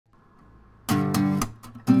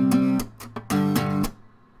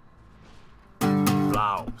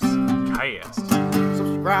Blopscast.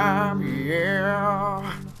 Subscribe,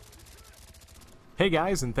 yeah. Hey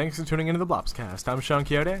guys, and thanks for tuning into the Blopscast. I'm Shawn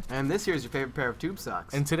Quixote. And this here is your favorite pair of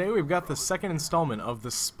Tubesox. And today we've got the second installment of the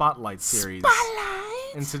Spotlight series.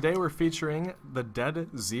 Spotlight! And today we're featuring the Dead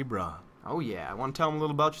Zebra. Oh yeah, want to tell them a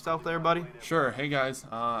little about yourself there, buddy? Sure. Hey guys,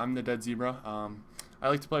 I'm the Dead Zebra. I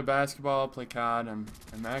like to play basketball, play COD. I'm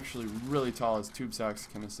actually really tall, as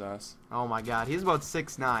Tubesox can assess. Oh my god, he's about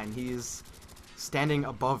 6'9". He's standing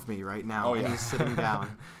above me right now, Oh, and yeah. he's sitting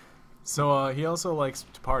down. So he also likes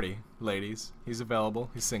to party, ladies. He's available.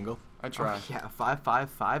 He's single. I try. Oh, yeah,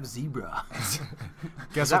 5'5" zebra.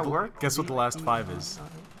 Guess that what work? Guess what the last 5 is?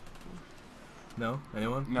 No?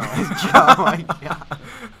 Anyone? No. Oh my god.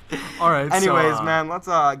 All right. Anyways, so, man, let's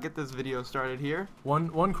get this video started here.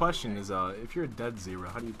 One question is, if you're a dead zebra,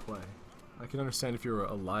 how do you play? I can understand if you're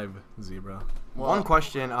a live zebra. Well, One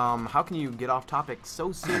question, how can you get off topic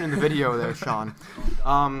so soon in the video there, Shawn?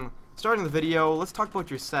 Starting the video, let's talk about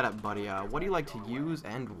your setup, buddy. What do you like to use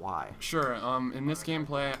and why? Sure. In this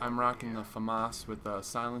gameplay, I'm rocking the FAMAS with a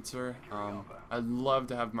silencer. I'd love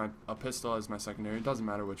to have a pistol as my secondary. It doesn't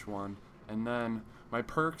matter which one. And then my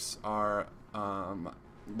perks are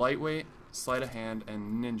lightweight, sleight of hand,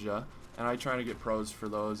 and ninja. And I try to get pros for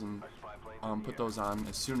those and put those on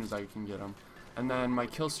as soon as I can get them. And then my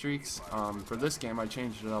kill streaks for this game, I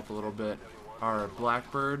changed it up a little bit, are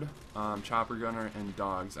Blackbird, Chopper Gunner, and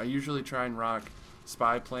Dogs. I usually try and rock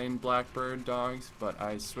Spy Plane, Blackbird, Dogs, but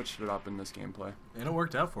I switched it up in this gameplay. And it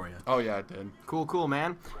worked out for you. Oh yeah, it did. Cool,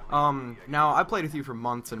 man. Now, I played with you for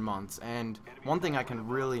months and months, and one thing I can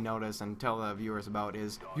really notice and tell the viewers about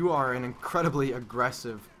is you are an incredibly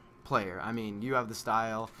aggressive player. I mean, you have the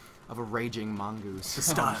style of a raging mongoose. The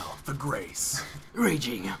style, the grace,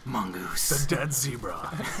 Raging mongoose. the dead zebra.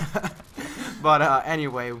 But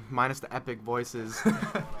anyway, minus the epic voices.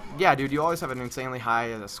 Yeah, dude, you always have an insanely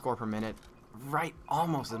high score per minute. Right,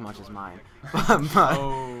 almost as much as mine.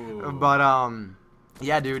 But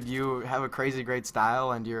yeah, dude, you have a crazy great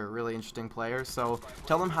style and you're a really interesting player. So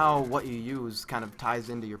tell them how what you use kind of ties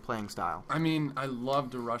into your playing style. I mean, I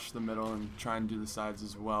love to rush the middle and try and do the sides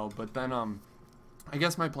as well, but then I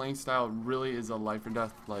guess my playing style really is a life or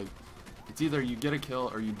death. Like, it's either you get a kill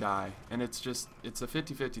or you die, and it's a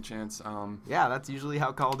 50-50 chance. Yeah, that's usually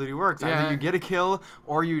how Call of Duty works. Yeah. Either you get a kill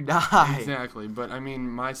or you die. Exactly, but I mean,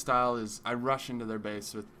 my style is I rush into their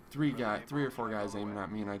base with three or four guys aiming at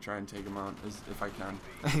me, and I try and take them out if I can.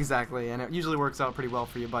 Exactly, and it usually works out pretty well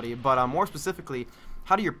for you, buddy. But more specifically,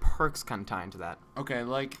 how do your perks kind of tie into that? Okay,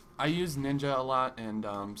 like, I use Ninja a lot and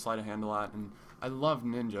Sleight of Hand a lot, and I love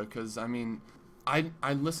Ninja because, I mean,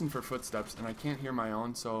 I listen for footsteps, and I can't hear my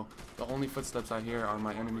own, so the only footsteps I hear are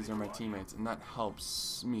my enemies or my teammates, and that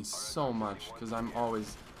helps me so much, because I'm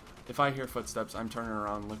always, if I hear footsteps, I'm turning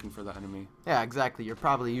around looking for the enemy. Yeah, exactly. You're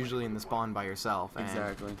probably usually in the spawn by yourself, and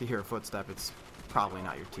Exactly. if you hear a footstep, it's probably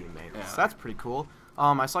not your teammate. Yeah. So that's pretty cool.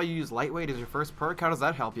 I saw you use Lightweight as your first perk. How does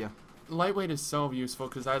that help you? Lightweight is so useful,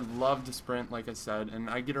 because I love to sprint, like I said, and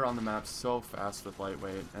I get around the map so fast with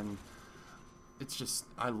Lightweight, and it's just,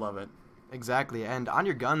 I love it. Exactly, and on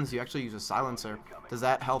your guns, you actually use a silencer. Does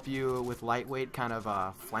that help you with Lightweight kind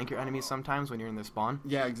of flank your enemies sometimes when you're in their spawn?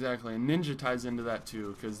 Yeah, exactly, and Ninja ties into that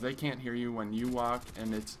too, because they can't hear you when you walk,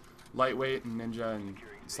 and it's Lightweight and Ninja and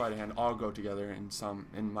Sleight of Hand all go together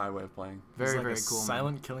in my way of playing. Very, It's like very a cool, man.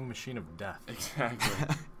 silent killing machine of death.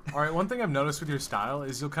 Exactly. All right, one thing I've noticed with your style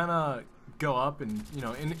is you'll kind of go up and,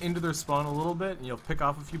 into their spawn a little bit, and you'll pick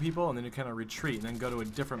off a few people, and then you kind of retreat and then go to a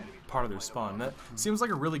different part of their spawn. That seems like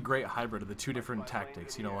a really great hybrid of the two different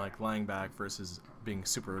tactics, like lying back versus being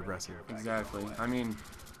super aggressive. Exactly. I mean,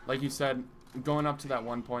 like you said, going up to that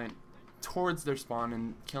one point towards their spawn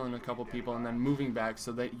and killing a couple people and then moving back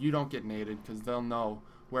so that you don't get naded, because they'll know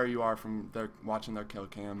where you are from watching their kill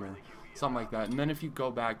cam or something like that. And then if you go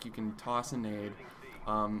back, you can toss a nade,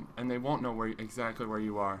 and they won't know exactly where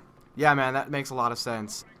you are. Yeah, man, that makes a lot of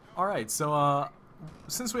sense. All right, so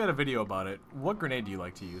since we had a video about it, what grenade do you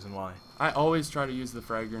like to use and why? I always try to use the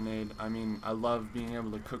frag grenade. I mean, I love being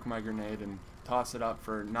able to cook my grenade and toss it up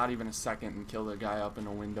for not even a second and kill the guy up in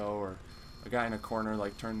a window or a guy in a corner,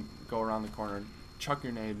 like go around the corner, chuck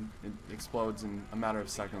your nade, it explodes in a matter of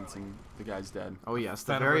seconds and the guy's dead. Oh yes,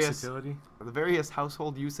 the Fan of versatility? various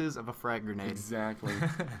household uses of a frag grenade. Exactly.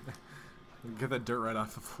 Get that dirt right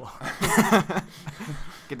off the floor.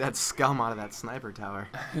 Get that scum out of that sniper tower.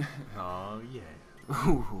 Oh, yeah.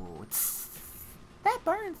 Ooh, that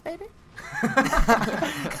burns, baby.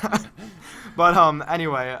 But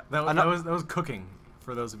anyway, That was cooking,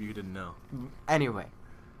 for those of you who didn't know. Anyway,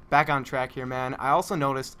 back on track here, man. I also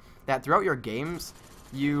noticed that throughout your games,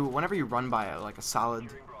 whenever you run by like a solid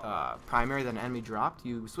primary that an enemy dropped,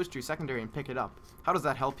 you switch to your secondary and pick it up. How does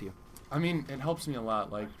that help you? I mean, it helps me a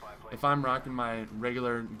lot. Like, if I'm rocking my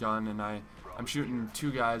regular gun and I'm shooting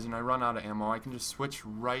 2 guys and I run out of ammo, I can just switch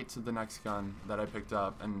right to the next gun that I picked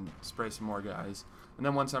up and spray some more guys. And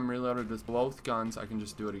then once I'm reloaded with both guns, I can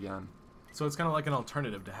just do it again. So it's kind of like an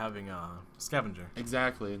alternative to having a scavenger.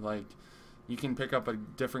 Exactly. Like, you can pick up a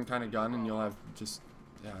different kind of gun and you'll have just,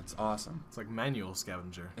 yeah, it's awesome. It's like manual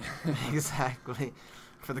scavenger. Exactly.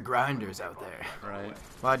 For the grinders out there. Right.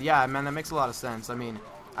 But yeah, man, that makes a lot of sense. I mean,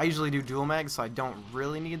 I usually do dual mags, so I don't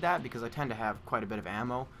really need that because I tend to have quite a bit of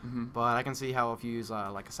ammo. But I can see how if you use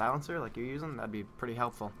like a silencer like you're using, that'd be pretty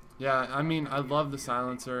helpful. Yeah, I mean, I love the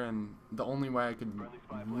silencer, and the only way I could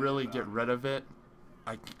really get rid of it,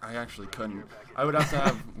 I actually couldn't. I would have to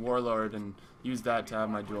have Warlord and use that to have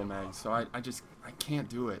my dual mags, so I can't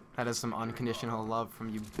do it. That is some unconditional love from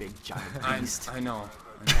you big giant beast. I know.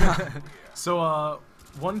 So,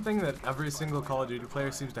 one thing that every single Call of Duty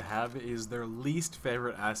player seems to have is their least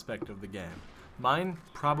favorite aspect of the game. Mine,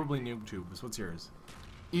 probably noob tubes. What's yours?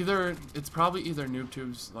 It's probably either noob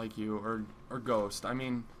tubes like you or Ghost. I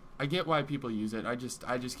mean, I get why people use it. I just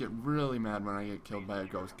get really mad when I get killed by a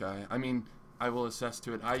Ghost guy. I mean, I will attest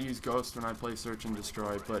to it. I use Ghost when I play Search and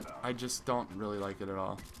Destroy, but I just don't really like it at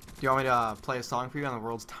all. Do you want me to play a song for you on the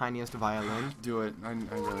world's tiniest violin? Do it. I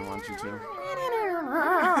really want you to.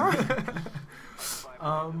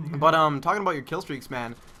 But talking about your kill streaks,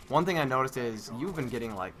 man, one thing I noticed is you've been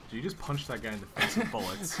getting like... Do you just punch that guy in the face with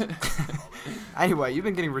bullets? Anyway, you've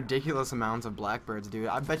been getting ridiculous amounts of blackbirds, dude.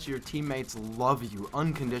 I bet your teammates love you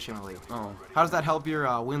unconditionally. Oh. How does that help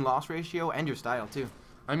your win-loss ratio and your style, too?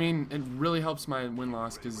 I mean, it really helps my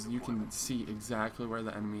win-loss because you can see exactly where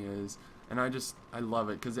the enemy is. And I love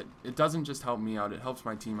it because it doesn't just help me out, it helps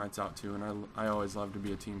my teammates out too, and I always love to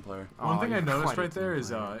be a team player. One thing I noticed right there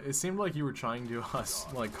is it seemed like you were trying to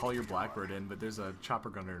like call your Blackbird in, but there's a chopper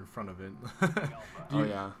gunner in front of it. Oh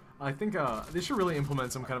yeah. I think they should really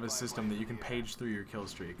implement some kind of a system that you can page through your kill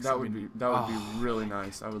streaks. That would be really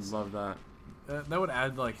nice. I would love that. That would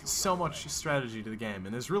add like so much strategy to the game,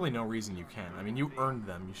 and there's really no reason you can't. I mean, you earned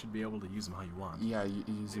them. You should be able to use them how you want. Yeah, you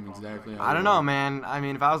use them exactly how I don't know, man. I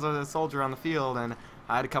mean, if I was a soldier on the field and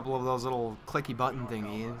I had a couple of those little clicky button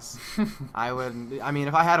thingies, I would. I mean,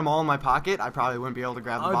 if I had them all in my pocket, I probably wouldn't be able to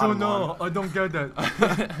grab the bottom one. I don't know. I don't get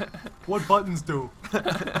that. What buttons do?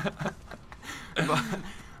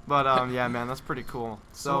 But yeah, man, that's pretty cool.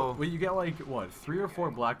 So well, you get like what, 3 or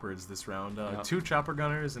 4 Blackbirds this round, 2 chopper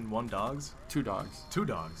gunners and 1 dogs. 2 dogs. 2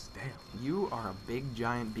 dogs. Damn. You are a big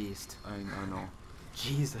giant beast. I know.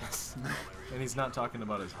 Jesus. And he's not talking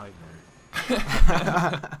about his height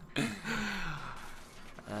there.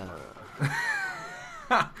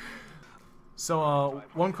 So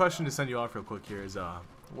one question to send you off real quick here is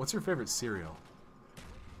what's your favorite cereal?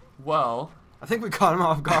 Well, I think we caught him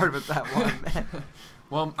off guard with that one, man.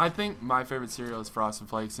 Well, I think my favorite cereal is Frosted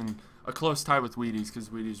Flakes, and a close tie with Wheaties, because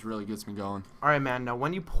Wheaties really gets me going. All right, man. Now,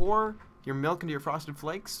 when you pour your milk into your Frosted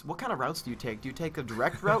Flakes, what kind of routes do you take? Do you take a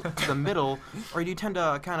direct route to the middle, or do you tend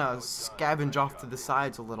to kind of scavenge off to the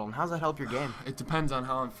sides a little? And how does that help your game? It depends on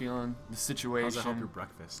how I'm feeling, the situation. How does that help your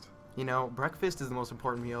breakfast? You know, breakfast is the most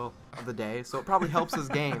important meal of the day, so it probably helps his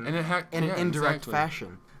game and in an indirect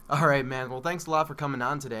fashion. All right, man. Well, thanks a lot for coming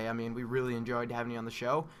on today. I mean, we really enjoyed having you on the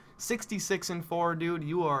show. 66-4, dude.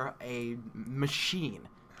 You are a machine.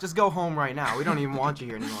 Just go home right now. We don't even want you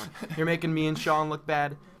here anymore. You're making me and Shawn look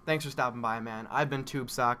bad. Thanks for stopping by, man. I've been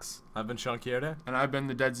Tubesox. I've been Shawn Quixote. And I've been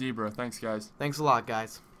the Dead Zebra. Thanks, guys. Thanks a lot,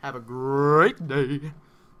 guys. Have a great day.